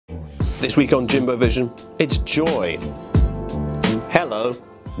This week on JimboVision, it's Joy. Hello,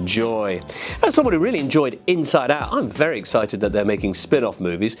 Joy. As someone who really enjoyed Inside Out, I'm very excited that they're making spin-off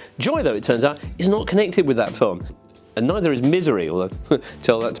movies. Joy, though, it turns out, is not connected with that film. And neither is Misery, although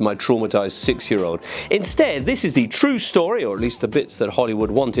tell that to my traumatized 6-year-old. Instead, this is the true story, or at least the bits that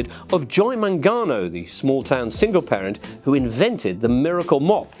Hollywood wanted, of Joy Mangano, the small-town single parent who invented the Miracle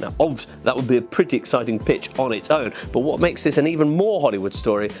Mop. Now, that would be a pretty exciting pitch on its own, but what makes this an even more Hollywood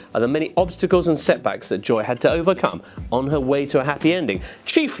story are the many obstacles and setbacks that Joy had to overcome on her way to a happy ending,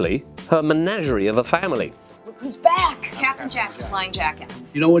 chiefly her menagerie of a family. Look who's back! Captain Jack's flying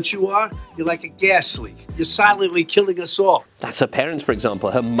jackets. You know what you are? You're like a gas leak. You're silently killing us all. That's her parents, for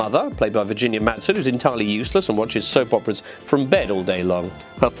example. Her mother, played by Virginia Madsen, who's entirely useless and watches soap operas from bed all day long.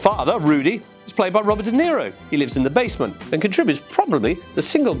 Her father, Rudy, is played by Robert De Niro. He lives in the basement and contributes probably the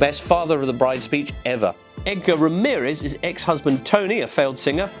single best father of the bride speech ever. Edgar Ramirez is ex-husband Tony, a failed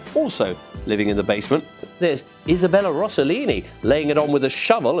singer, also living in the basement. There's Isabella Rossellini laying it on with a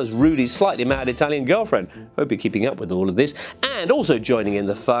shovel as Rudy's slightly mad Italian girlfriend. Hope you're keeping up with all of this. And also joining in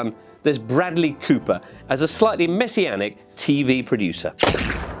the fun, there's Bradley Cooper as a slightly messianic TV producer.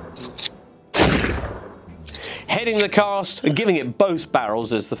 Heading the cast and giving it both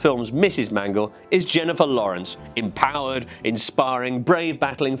barrels as the film's Mrs. Mangle is Jennifer Lawrence, empowered, inspiring, brave,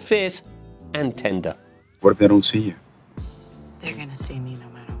 battling, fierce, and tender. What if they don't see you? They're gonna see me no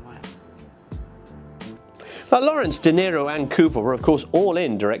matter what. Lawrence, De Niro and Cooper were of course all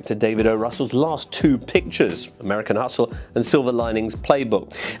in director David O. Russell's last two pictures, American Hustle and Silver Linings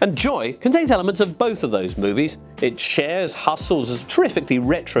Playbook. And Joy contains elements of both of those movies. It shares Hustle's terrifically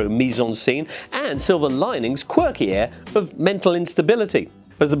retro mise-en-scene and Silver Linings' quirky air of mental instability.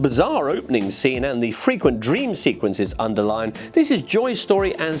 As the bizarre opening scene and the frequent dream sequences underline, this is Joy's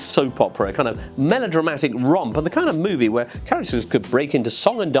story as soap opera, a kind of melodramatic romp and the kind of movie where characters could break into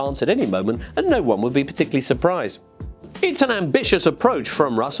song and dance at any moment and no one would be particularly surprised. It's an ambitious approach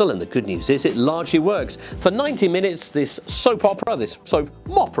from Russell, and the good news is it largely works. For 90 minutes, this soap opera, this soap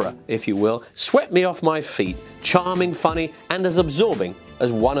mopera, if you will, swept me off my feet, charming, funny, and as absorbing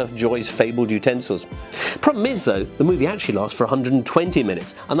as one of Joy's fabled utensils. Problem is, though, the movie actually lasts for 120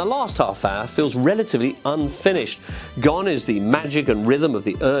 minutes, and the last half hour feels relatively unfinished. Gone is the magic and rhythm of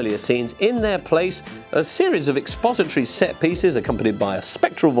the earlier scenes. In their place, a series of expository set pieces accompanied by a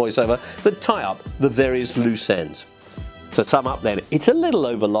spectral voiceover that tie up the various loose ends. To sum up then, it's a little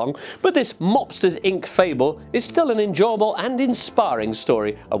overlong, but this Mopsters Inc. fable is still an enjoyable and inspiring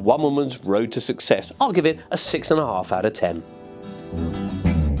story of one woman's road to success. I'll give it a 6.5 out of 10.